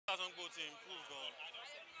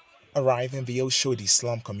Arrive in the Oshodi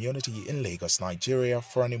slum community in Lagos, Nigeria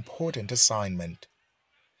for an important assignment.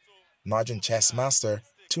 Nigerian chess master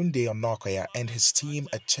Tunde Onokoya and his team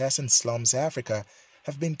at Chess In Slums, Africa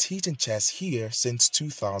have been teaching chess here since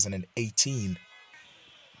 2018.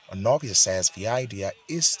 Onokoya says the idea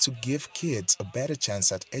is to give kids a better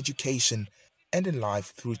chance at education and in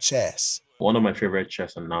life through chess. One of my favorite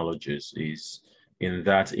chess analogies is in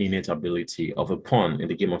that innate ability of a pawn in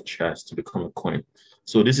the game of chess to become a queen.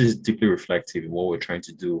 So this is deeply reflective in what we're trying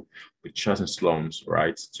to do with Chess In Slums,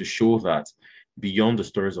 right? To show that beyond the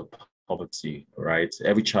stories of poverty, right,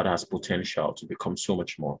 every child has potential to become so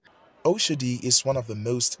much more. Oshodi is one of the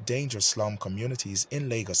most dangerous slum communities in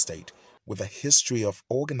Lagos State, with a history of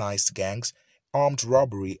organized gangs, armed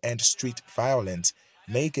robbery and street violence,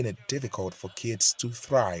 making it difficult for kids to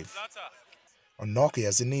thrive.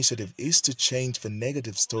 Onokoya's initiative is to change the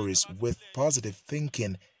negative stories with positive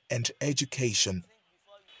thinking and education.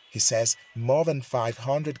 He says more than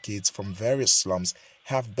 500 kids from various slums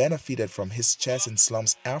have benefited from his Chess In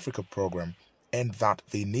Slums Africa program, and that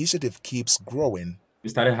the initiative keeps growing. We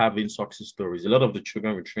started having success stories. A lot of the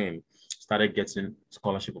children we trained started getting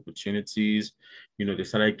scholarship opportunities. They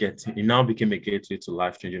started getting, it now became a gateway to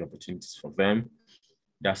life-changing opportunities for them.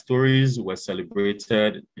 Their stories were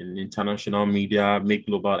celebrated in international media, made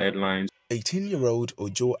global headlines. 18-year-old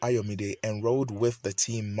Ojo Ayomide enrolled with the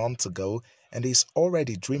team months ago and is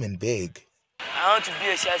already dreaming big. I want to be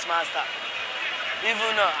a chess master.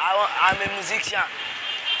 Even though I'm a musician.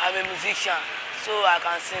 So I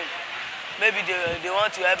can sing. Maybe they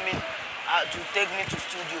want to help me to take me to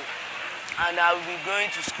studio, and I will be going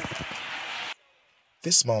to school.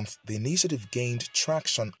 This month, the initiative gained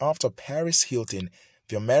traction after Paris Hilton,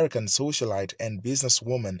 the American socialite and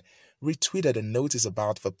businesswoman, retweeted a notice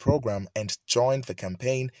about the program and joined the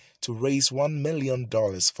campaign to raise $1 million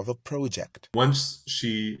for the project. Once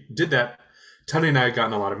she did that, Tony and I had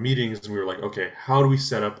gotten a lot of meetings, and we were like, okay, how do we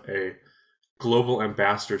set up a global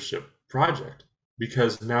ambassadorship project?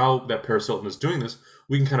 Because now that Paris Hilton is doing this,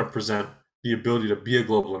 we can kind of present the ability to be a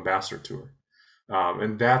global ambassador to her.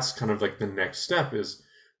 And that's kind of like the next step, is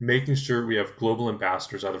making sure we have global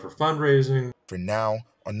ambassadors either for fundraising. For now,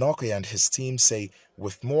 Onokoya and his team say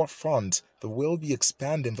with more funds, they will be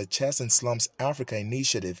expanding the Chess In Slums Africa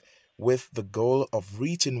initiative with the goal of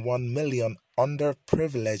reaching 1 million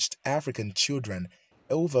underprivileged African children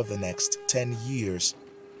over the next 10 years.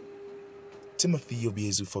 Timothy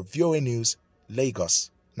Obiezu for VOA News,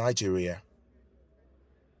 Lagos, Nigeria.